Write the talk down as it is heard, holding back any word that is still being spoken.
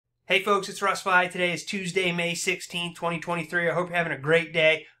Hey folks, it's Russ. Today is Tuesday, May 16, 2023. I hope you're having a great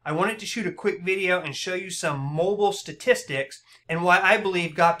day. I wanted to shoot a quick video and show you some mobile statistics and why I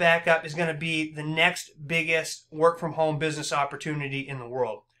believe gotbackup is going to be the next biggest work from home business opportunity in the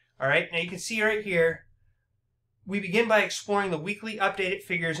world. Alright, now you can see right here, we begin by exploring the weekly updated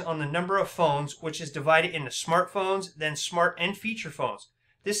figures on the number of phones, which is divided into smartphones, then smart and feature phones.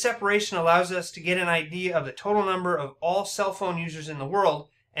 This separation allows us to get an idea of the total number of all cell phone users in the world,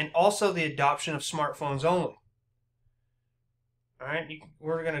 and also the adoption of smartphones only. Alright,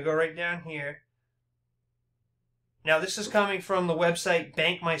 we're going to go right down here. Now this is coming from the website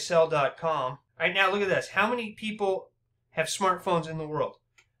bankmycell.com. Alright, now look at this. How many people have smartphones in the world?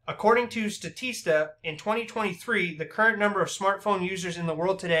 According to Statista, in 2023, the current number of smartphone users in the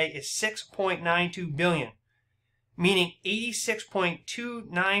world today is 6.92 billion. Meaning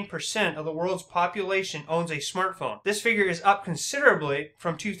 86.29% of the world's population owns a smartphone. This figure is up considerably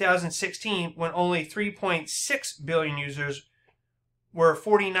from 2016 when only 3.6 billion users were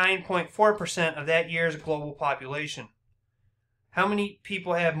 49.4% of that year's global population. How many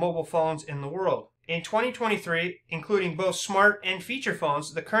people have mobile phones in the world? In 2023, including both smart and feature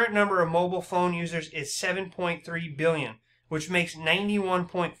phones, the current number of mobile phone users is 7.3 billion, which makes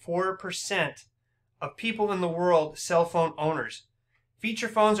 91.4% of people in the world cell phone owners. Feature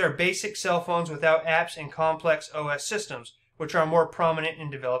phones are basic cell phones without apps and complex OS systems, which are more prominent in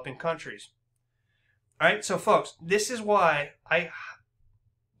developing countries. Alright, so folks, this is why I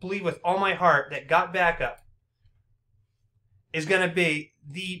believe with all my heart that gotbackup is going to be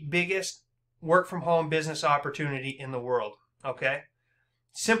the biggest work from home business opportunity in the world. Okay?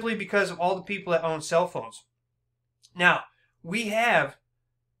 Simply because of all the people that own cell phones. Now, we have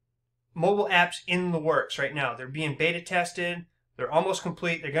mobile apps in the works right now. They're being beta tested. They're almost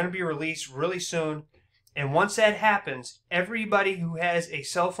complete. They're going to be released really soon. And once that happens, everybody who has a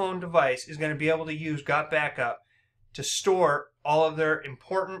cell phone device is going to be able to use gotbackup to store all of their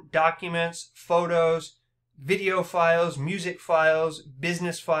important documents, photos, video files, music files,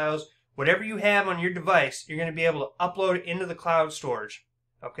 business files. Whatever you have on your device, you're going to be able to upload it into the cloud storage.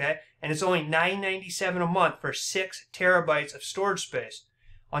 Okay? And it's only $9.97 a month for 6 terabytes of storage space.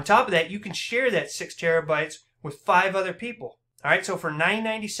 On top of that, you can share that 6 terabytes with 5 other people. Alright, so for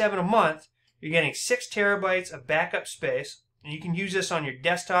 $9.97 a month, you're getting 6 terabytes of backup space. And you can use this on your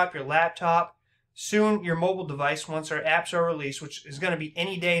desktop, your laptop, soon your mobile device once our apps are released, which is going to be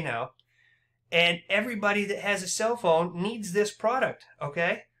any day now. And everybody that has a cell phone needs this product,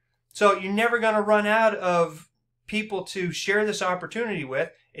 okay? So you're never going to run out of people to share this opportunity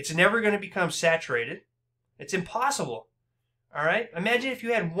with. It's never going to become saturated. It's impossible. All right? Imagine if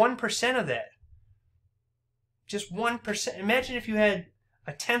you had 1% of that. Just 1%. Imagine if you had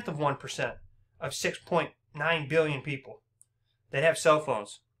a tenth of 1% of 6.9 billion people that have cell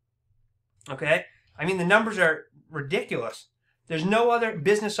phones. Okay? I mean, the numbers are ridiculous. There's no other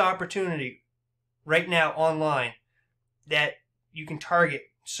business opportunity right now online that you can target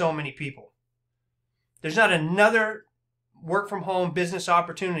so many people. There's not another work from home business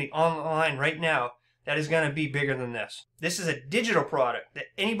opportunity online right now that is going to be bigger than this. This is a digital product that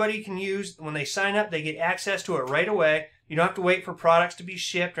anybody can use. When they sign up, they get access to it right away. You don't have to wait for products to be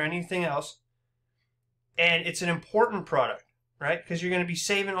shipped or anything else. And it's an important product, right? Because you're going to be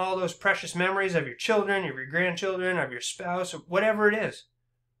saving all those precious memories of your children, of your grandchildren, of your spouse, or whatever it is.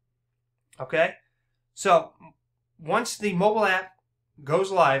 Okay? So, once the mobile app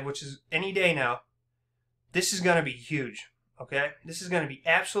goes live, which is any day now, this is going to be huge. Okay? This is going to be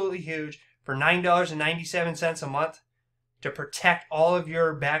absolutely huge. For $9.97 a month to protect all of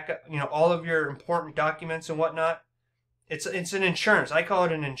your backup, all of your important documents and whatnot. It's an insurance. I call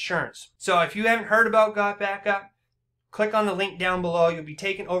it an insurance. So if you haven't heard about gotbackup, click on the link down below. You'll be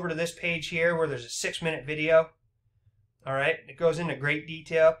taken over to this page here where there's a 6-minute video. All right, it goes into great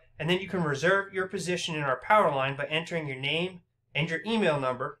detail, and then you can reserve your position in our power line by entering your name and your email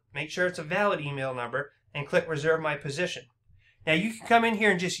number. Make sure it's a valid email number, and click reserve my position. Now, you can come in here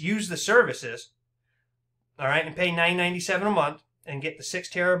and just use the services, all right, and pay $9.97 a month and get the 6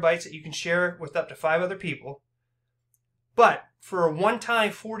 terabytes that you can share with up to 5 other people. But for a one-time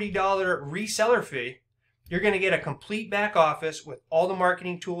 $40 reseller fee, you're going to get a complete back office with all the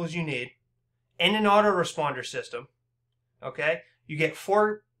marketing tools you need and an autoresponder system, okay? You get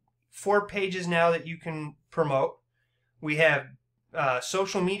four pages now that you can promote. We have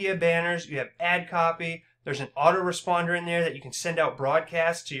social media banners. You have ad copy. There's an autoresponder in there that you can send out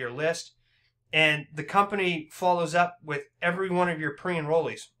broadcasts to your list. And the company follows up with every one of your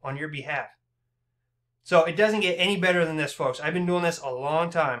pre-enrollees on your behalf. So it doesn't get any better than this, folks. I've been doing this a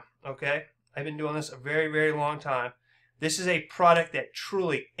long time, okay? I've been doing this a very, very long time. This is a product that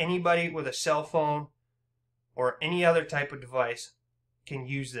truly anybody with a cell phone or any other type of device can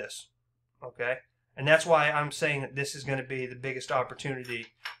use this, okay? And that's why I'm saying that this is going to be the biggest opportunity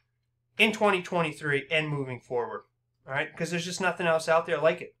in 2023 and moving forward, all right? Because there's just nothing else out there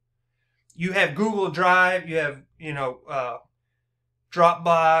like it. You have Google Drive, you have,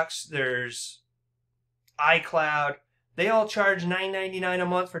 Dropbox, there's iCloud. They all charge $9.99 a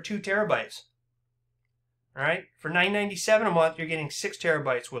month for 2 terabytes. All right? For $9.97 a month, you're getting 6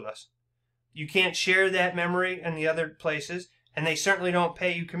 terabytes with us. You can't share that memory in the other places, and they certainly don't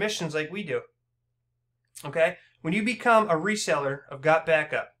pay you commissions like we do. Okay? When you become a reseller of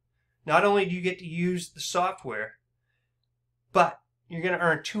gotbackup, not only do you get to use the software, but you're going to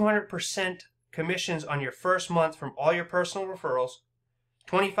earn 200% commissions on your first month from all your personal referrals,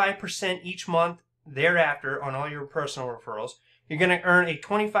 25% each month thereafter on all your personal referrals. You're going to earn a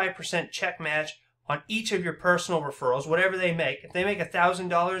 25% check match on each of your personal referrals, whatever they make. If they make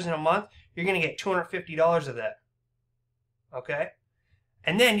 $1,000 in a month, you're going to get $250 of that. Okay?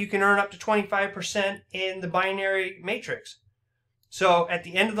 And then you can earn up to 25% in the binary matrix. So at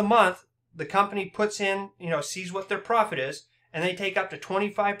the end of the month, the company puts in, sees what their profit is, and they take up to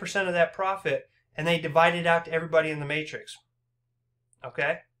 25% of that profit and they divide it out to everybody in the matrix.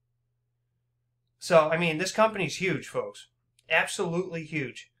 Okay? So, I mean, this company's huge, folks. Absolutely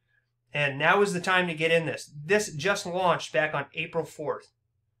huge. And now is the time to get in this. This just launched back on April 4th.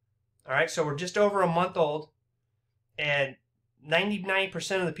 All right, so we're just over a month old, and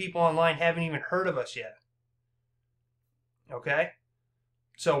 99% of the people online haven't even heard of us yet. Okay?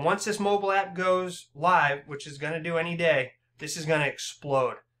 So once this mobile app goes live, which is going to do any day, this is going to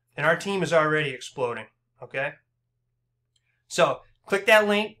explode. And our team is already exploding. Okay? So click that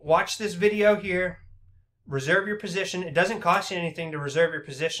link, watch this video here, reserve your position. It doesn't cost you anything to reserve your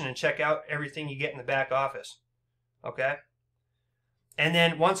position and check out everything you get in the back office. Okay? And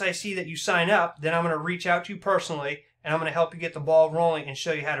then once I see that you sign up, then I'm going to reach out to you personally, and I'm going to help you get the ball rolling and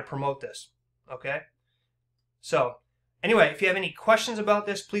show you how to promote this. Okay? So, anyway, if you have any questions about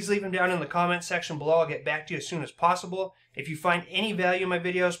this, please leave them down in the comment section below. I'll get back to you as soon as possible. If you find any value in my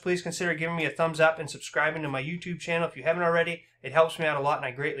videos, please consider giving me a thumbs up and subscribing to my YouTube channel if you haven't already. It helps me out a lot, and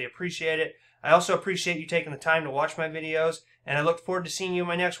I greatly appreciate it. I also appreciate you taking the time to watch my videos, and I look forward to seeing you in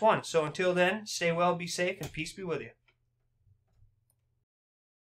my next one. So until then, stay well, be safe, and peace be with you.